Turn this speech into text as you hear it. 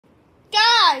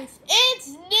guys, it's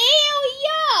New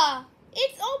Year.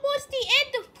 It's almost the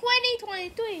end of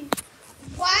 2023.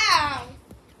 Wow,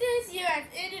 this year has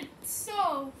ended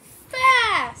so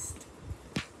fast.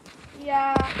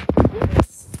 Yeah,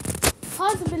 it's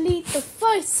possibly the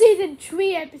first season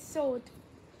 3 episode.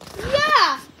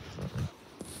 Yeah,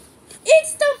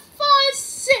 it's the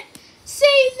first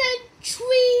season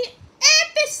 3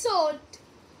 episode.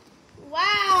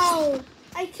 Wow,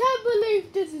 I can't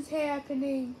believe this is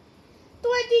happening.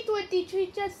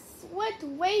 2023 just went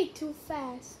way too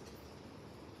fast.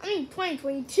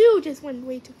 2022 just went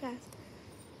way too fast.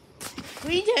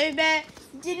 We did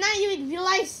not even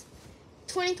realize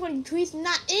 2023 is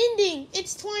not ending.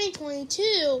 It's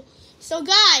 2022. So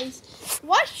guys,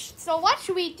 what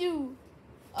should we do?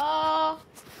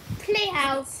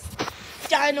 Playhouse.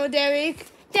 Dino Derek.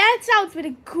 That sounds like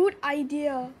a good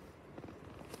idea.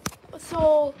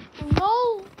 So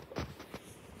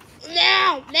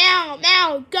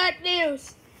now, good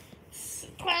news.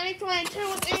 2022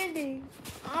 is ending.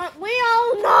 We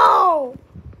all know.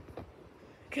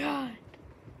 God.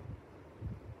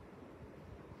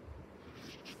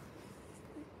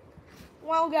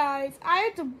 Well, guys, I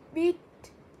had to beat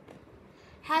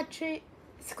Hatchet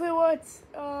Squidward's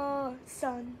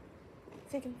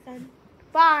second son.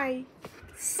 Bye.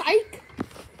 Psych.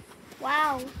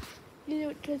 Wow.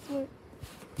 You just went.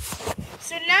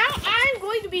 So now I'm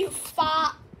going to be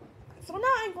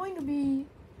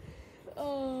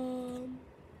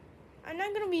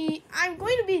I'm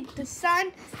going to be the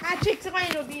son, Patrick's going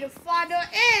to be the father,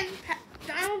 and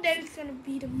Donald David's going to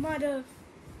be the mother.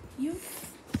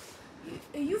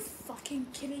 Are you fucking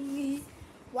kidding me?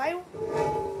 Why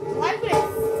would I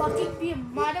fucking be a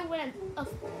mother when I'm a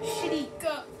shitty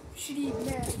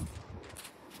man?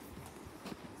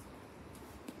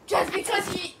 Just because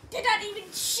he did not even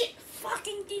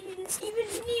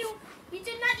he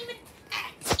did not even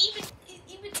act even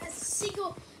a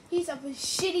single piece of a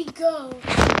shitty girl.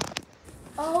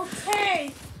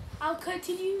 Okay, I'll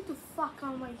continue to fuck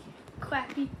on my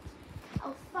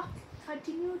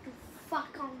continue to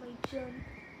fuck on my germ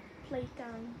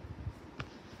playtime.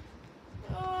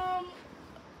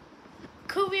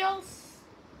 Curious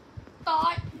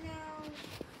thought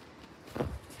now.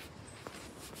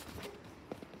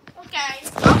 Okay,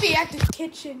 I'll be at the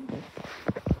kitchen.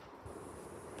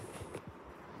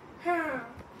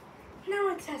 Now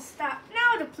it has stopped.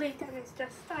 Now the playtime has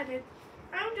just started.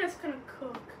 I'm just gonna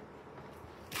cook.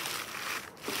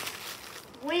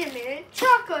 Wait a minute,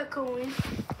 chocolate coins.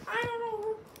 I don't know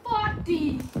who bought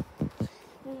these.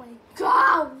 Oh my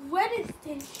god, when is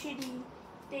this shitty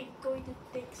thing going to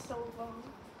take so long?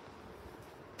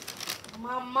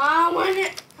 Mama, when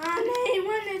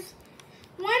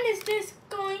is this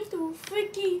going to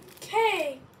freaking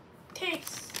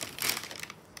takes?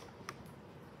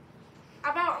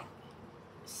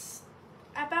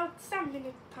 About some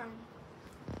minute time.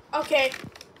 Okay,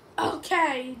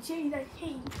 Jade, I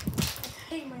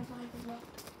hate my life a lot.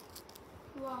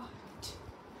 What?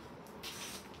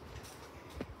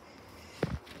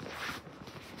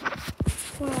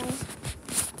 Well.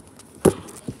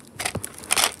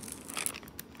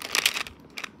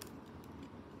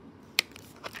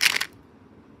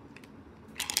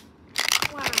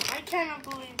 Wow, I cannot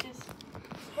believe this.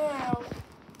 Wow.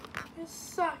 This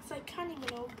sucks. I can't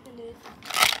even open it.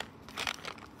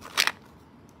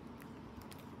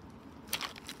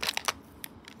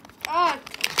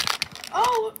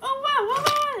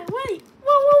 Wait.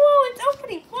 Whoa, it's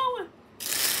opening. Whoa.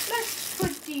 Let's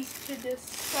put these to the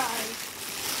side.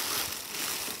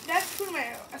 Let's put my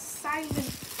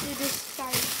assignment to this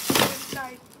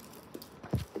side.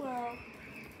 Well,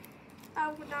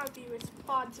 I would not be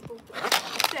responsible for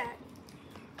that.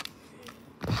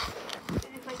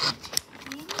 And if I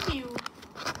continue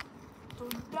to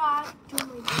not do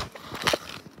my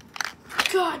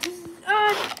God, this is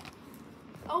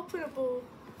unopenable.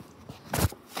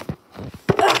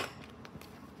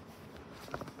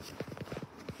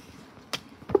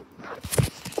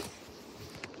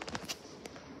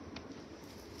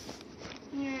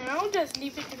 I'll just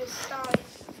leave it to the side.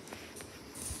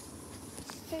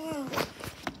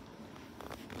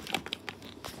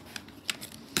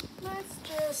 Let's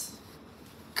just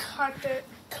cut.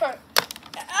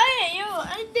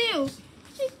 I do.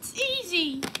 It's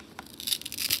easy.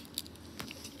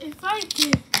 If I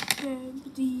get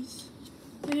these,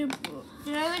 they're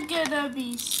gonna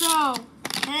be so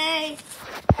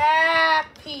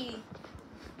happy.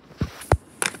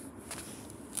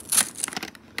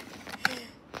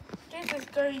 This is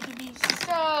going to be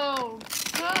so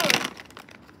good.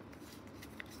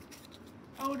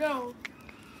 Oh no.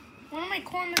 One of my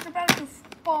corn is about to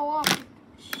fall off.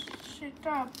 Shit. fucked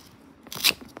up.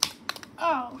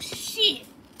 Oh, shit.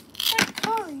 That's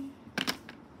Curry.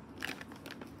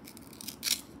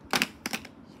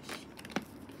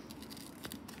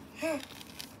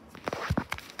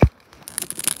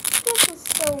 This is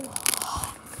so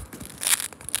hot.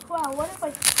 Wow, what if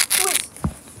I twist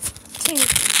tape?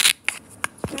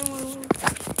 Oh,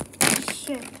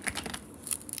 shit.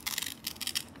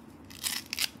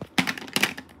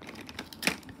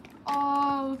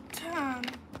 All time.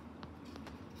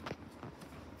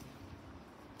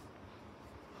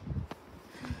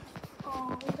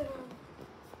 Oh,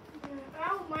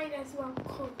 I might as well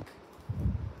cook.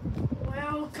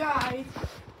 Well, guys,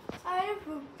 I have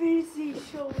a busy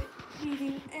show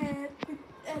meeting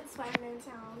at Spider-Man's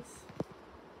house.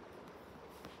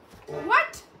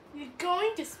 What? You're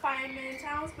going to Spider-Man's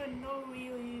house, but no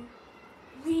really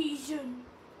reason.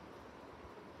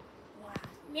 Wow.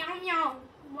 Meow meow.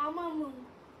 Mama moo.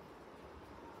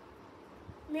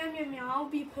 Meow meow meow. I'll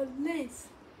be police.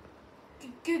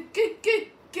 You're going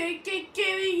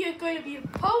to be a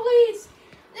police.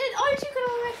 Then aren't you going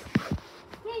to arrest?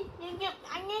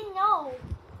 I didn't know.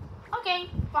 Okay,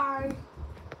 fine.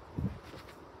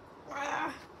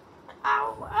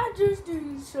 I just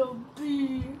need some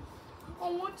beer. I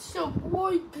want some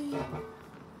white beer.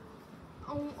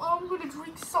 I'm gonna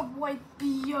drink some white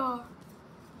beer.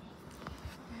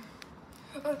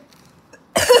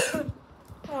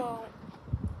 Oh.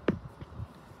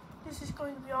 This is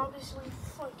going to be obviously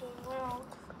fucking loud.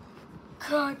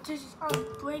 God, this is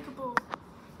unbreakable.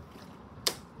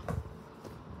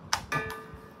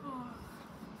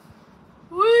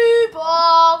 Viva!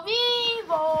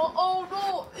 Oh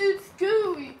no, it's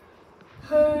Gooey.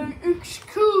 Hey,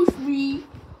 excuse me.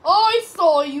 I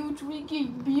saw you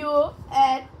drinking beer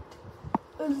at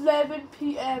 11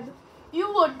 p.m.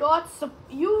 You were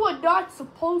not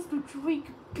supposed to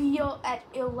drink beer at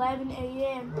 11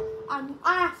 a.m. I'm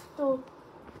after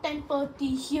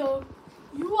 10:30 here.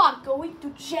 You are going to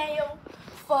jail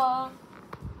for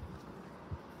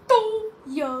 2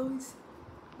 years.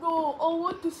 No, I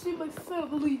want to see my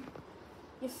family.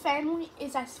 Your family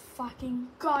is as fucking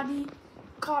godly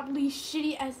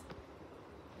shitty as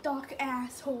dark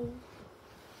asshole.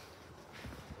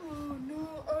 Oh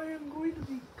no, I'm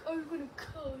gonna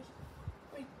curse.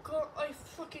 My God, I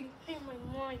fucking hate my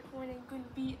life when I'm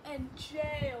gonna be in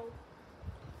jail.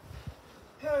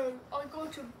 Hey, I go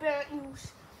to bad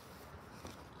news.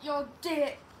 Your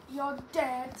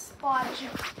dad spotted you.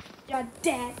 Your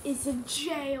dad is in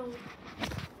jail.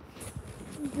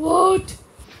 What?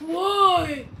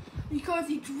 Why? Because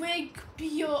he drank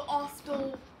beer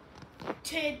after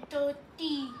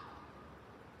 10:30.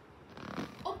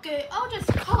 Okay, I'll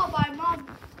just call my mom.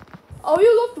 Oh,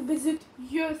 you love to visit?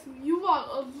 Yes, you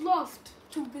are loved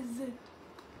to visit.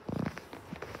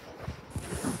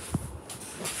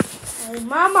 Oh,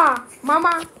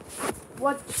 Mama,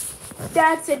 what?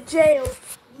 Dad's in jail.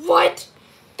 What?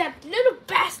 That little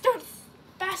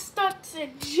bastard's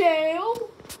in jail?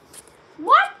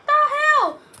 What the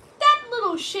hell? That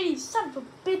little shitty son of a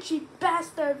bitchy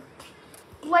bastard,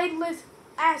 bladeless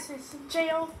ass is in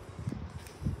jail.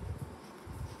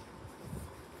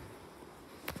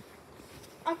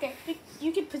 Okay,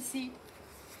 you can proceed.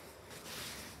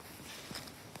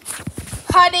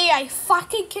 Honey, I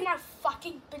fucking cannot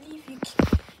fucking believe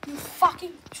you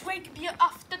fucking drank beer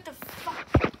after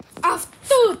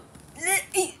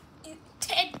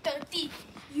 10:30.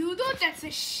 You know that's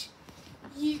a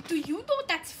do you know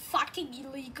that's fucking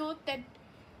illegal? That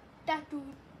do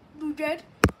that?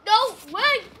 No,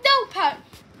 wait, no, Pat.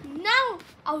 Now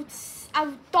our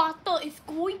daughter is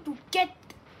going to get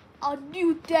a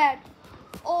new dad.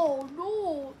 Oh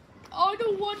no, I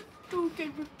don't want to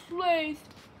get replaced.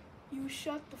 You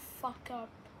shut the fuck up.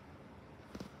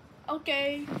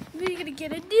 Okay, we're gonna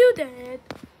get a new dad.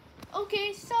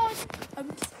 Okay, son,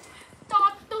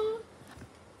 daughter.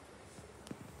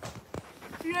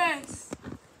 Yes.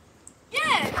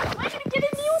 Yeah, we're gonna get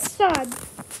a new son.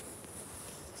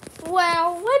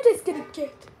 Well, we're just gonna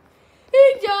get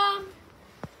him.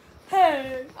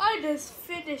 Hey, I just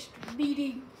finished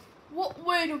meeting. What?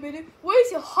 Wait a minute.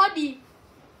 Where's your honey?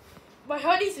 My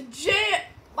honey's in jail.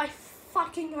 My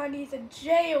fucking honey's in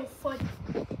jail for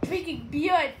drinking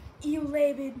beer at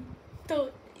 11.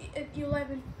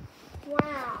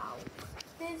 Wow.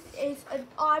 This is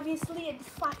obviously a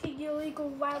fucking illegal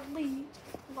rally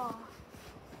law.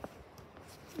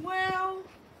 Well,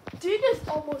 dinner's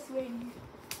almost ready.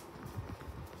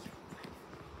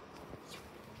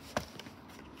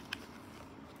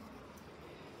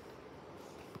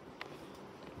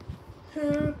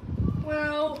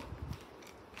 Well,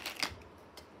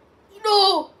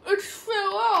 no, it's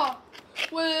fell off.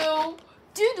 Well,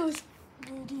 you do this,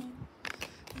 Rudy?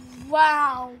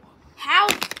 Wow.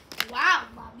 Wow,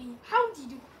 mommy. How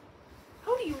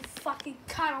do you fucking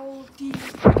cut all of these?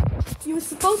 You were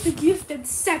supposed to give them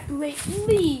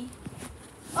separately.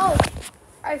 Oh,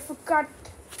 I forgot.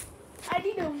 I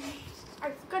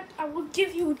forgot I will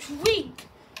give you a drink.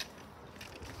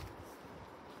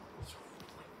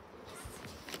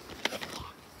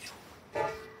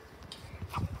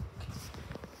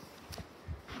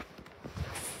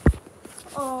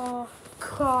 Oh,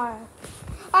 God.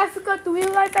 I forgot to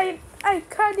realize I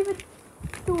can't even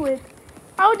do it.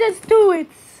 I'll just do it.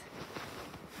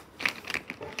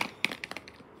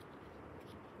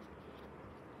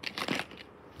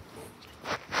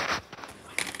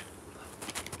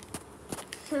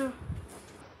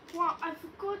 Wow, I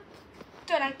forgot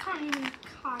that I can't even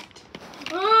cut.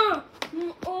 Oh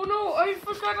no, I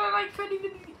forgot that I can't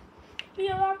even be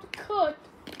allowed to cut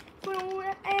for all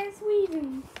ass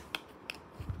reasons.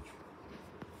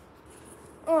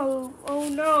 Oh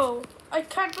no, I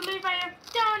can't believe I have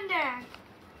done that.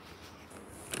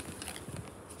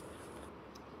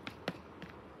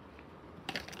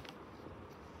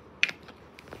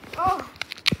 Oh,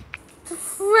 the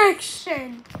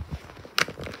friction.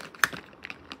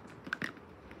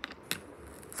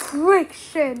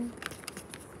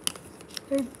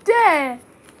 And there,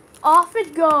 off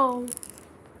it goes.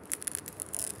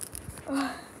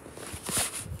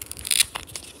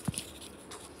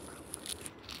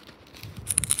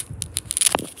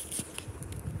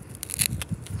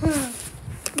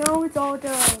 Now it's all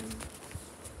done.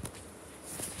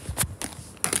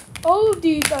 All of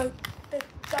these are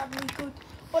really good,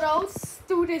 but I'll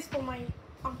do this for my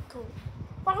uncle.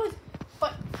 But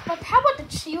how about the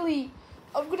chili?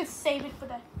 I'm gonna save it for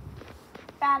my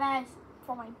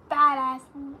badass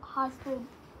husband.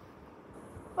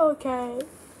 Okay,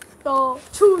 so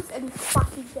choose any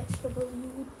fucking vegetable you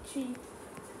would choose.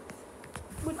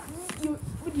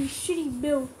 With your shitty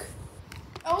milk.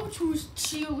 I'll choose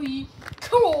chili.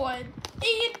 Come on,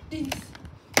 eat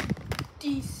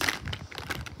these.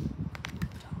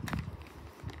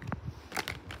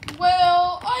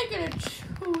 Well, I'm gonna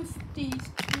choose these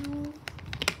two.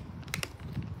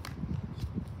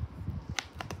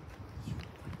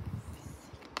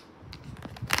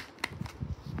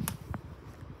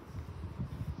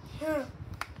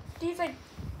 These are,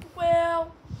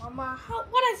 well, Mama, how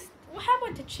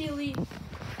about the chili?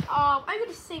 I'm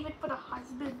gonna save it for the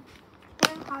husband.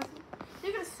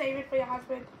 You're gonna save it for your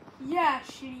husband? Yeah,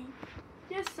 shitty.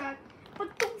 Yes, son.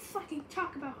 But don't fucking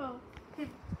talk about her.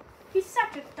 He's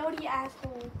such a dirty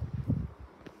asshole.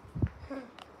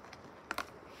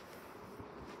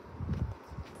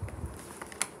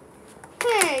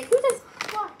 Hey, who just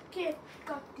fucking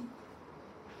got the...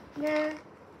 Yeah.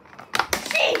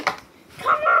 Gee!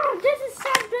 Come on! This is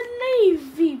such a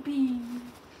lazy bee.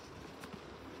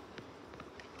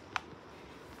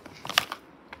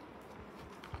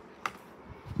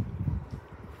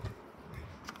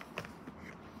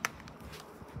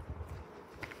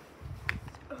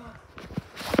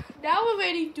 Now we're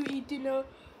ready to eat dinner.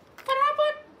 But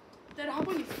how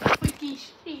about you freaky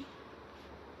shit?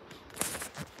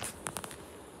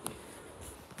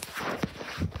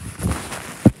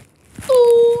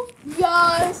 2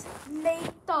 years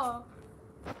later.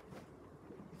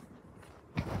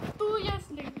 2 years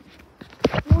later.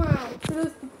 Wow,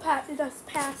 it has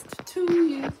passed 2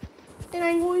 years. And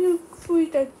I'm going to free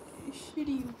that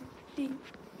shitty thing.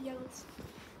 Yellow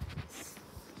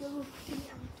thing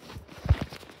out.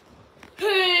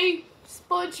 Hey,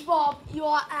 SpongeBob, you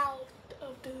are out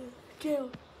of the jail.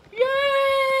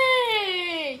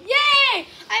 Yay! Yay!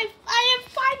 I am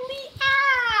finally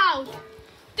out!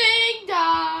 Ding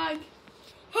dong!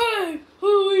 Hey,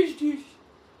 who is this?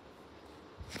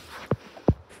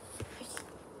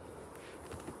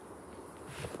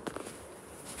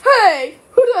 Hey,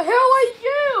 who the hell are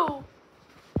you?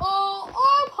 Oh,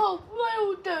 I'm her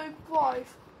little dang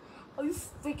wife. Are you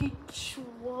freaking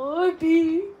sure, B?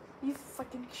 You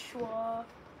fucking sure?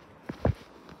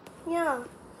 Yeah.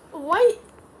 Why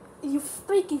you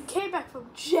freaking came back from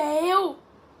jail?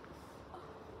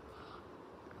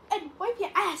 And wipe your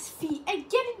ass feet and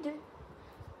get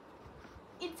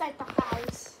inside the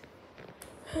house.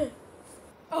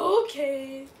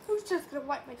 Okay. Who's just gonna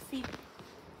wipe my feet?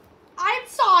 I'm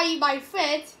sorry, my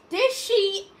friends. This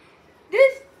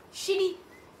shitty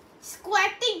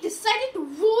square thing decided to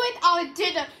ruin our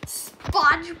dinner.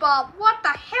 SpongeBob, what the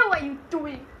hell are you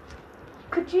doing?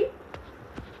 Could you?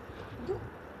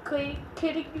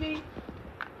 Kidding me?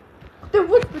 Then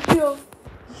what's the deal?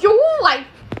 Your wife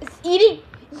is eating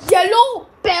yellow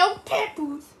bell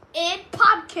peppers and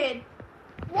pumpkin.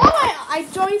 Why I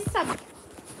enjoy some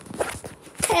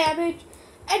cabbage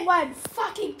and 1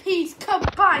 fucking piece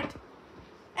combined.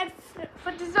 And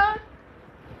for dessert,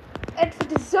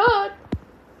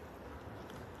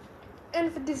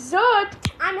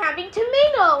 I'm having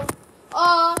tomato.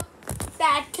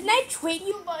 Dad, can I trade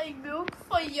you my milk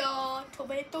for your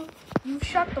tomato? You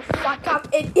shut the fuck up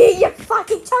and eat your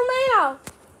fucking tomato.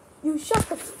 You shut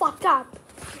the fuck up.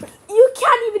 You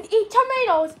can't even eat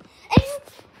tomatoes. And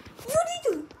you need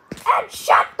to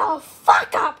shut the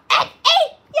fuck up and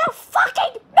eat your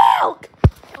fucking milk.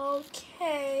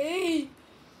 Okay.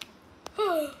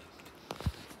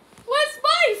 Where's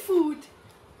my food?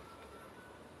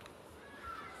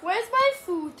 Where's my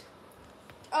food?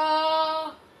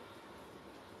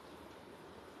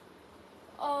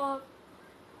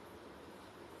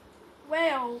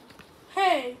 Well,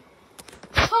 hey.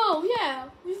 Oh, yeah,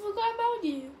 we forgot about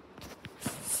you.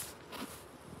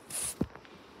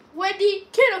 Wendy,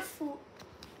 get a food.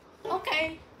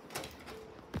 Okay.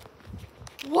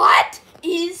 What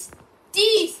is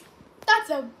this? That's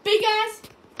a big ass.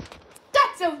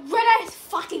 That's a red ass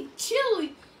fucking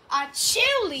chili. A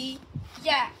chili?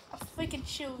 Yeah, a freaking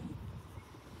chili.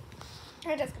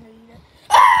 I'm just gonna eat it.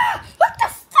 Ah! What the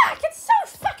fuck? It's so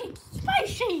fucking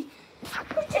spicy.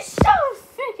 It's just so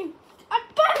freaking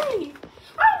buttery.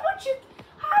 I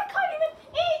can't even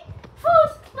eat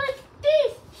food like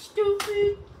this,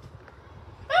 stupid.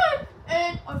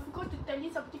 And I forgot to tell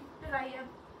you something that I've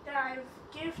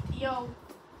given your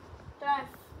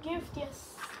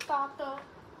starter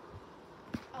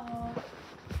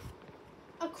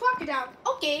a crocodile.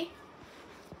 Okay,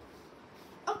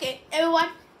 everyone,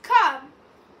 come.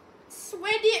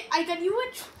 Wendy, I got you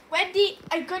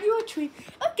a treat.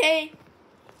 Okay.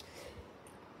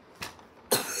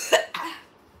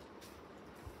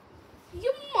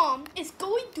 Your mom is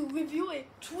going to review it.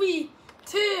 3,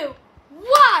 2,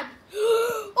 1.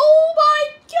 Oh my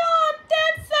god,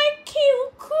 that's a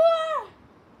cute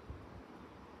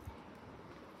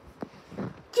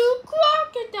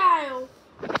crocodile.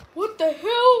 What the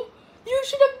hell? You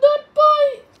should have not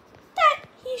bought that.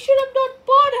 He should have not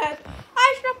bought it.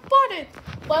 I should have bought it.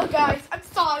 Well, guys, I'm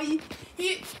sorry.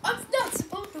 I'm not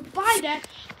supposed to buy that.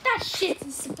 That shit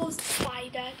is supposed to buy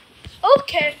that.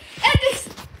 Okay, and let's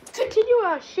continue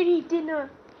our shitty dinner.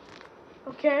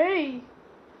 Okay.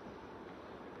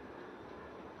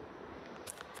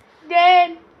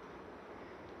 Then,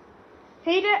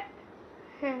 hey Dad.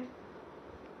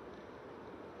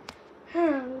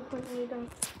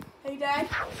 Hey Dad,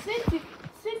 since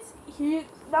you're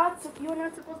not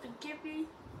supposed to give me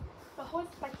the horse,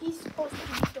 but he's supposed to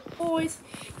eat the horse,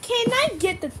 can I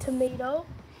get the tomato?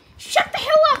 Shut the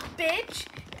hell up, bitch,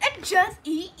 and just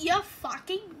eat your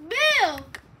fucking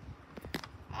milk.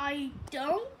 I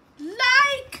don't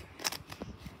like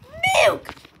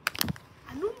milk.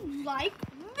 I don't like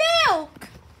milk.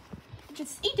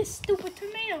 Just eat the stupid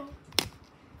tomato.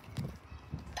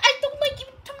 I don't like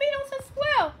eating tomatoes as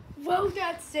well. Well,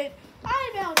 that's it.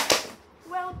 I'm out.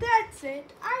 Well, that's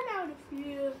it. I'm out of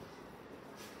here.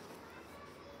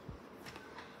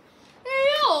 Hey,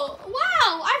 yo.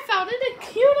 Wow, I found it a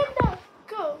cute enough.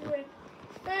 Go with.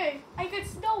 Hey, I got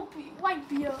snow white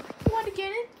beer. You want to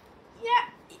get it? Yeah,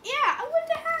 I want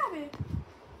to have it.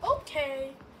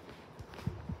 Okay.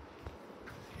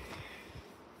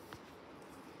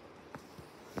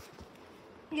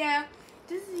 Yeah,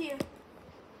 this is here.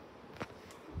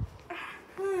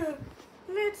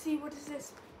 Let's see, what is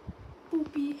this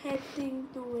poopy head thing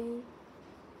doing?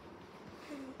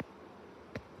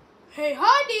 Hey,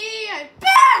 honey, I'm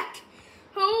back!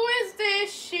 Who is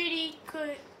this shitty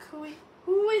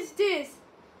who is this?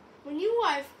 My new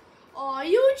wife. Are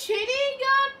you cheating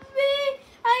on me?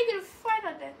 I'm gonna fight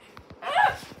on that.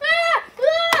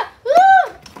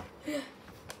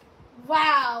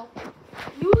 Wow.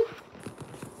 You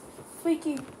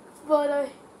freaking brother.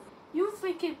 You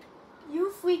freaking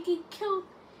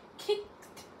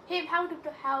kicked him out of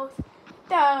the house.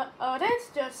 That's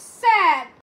just sad.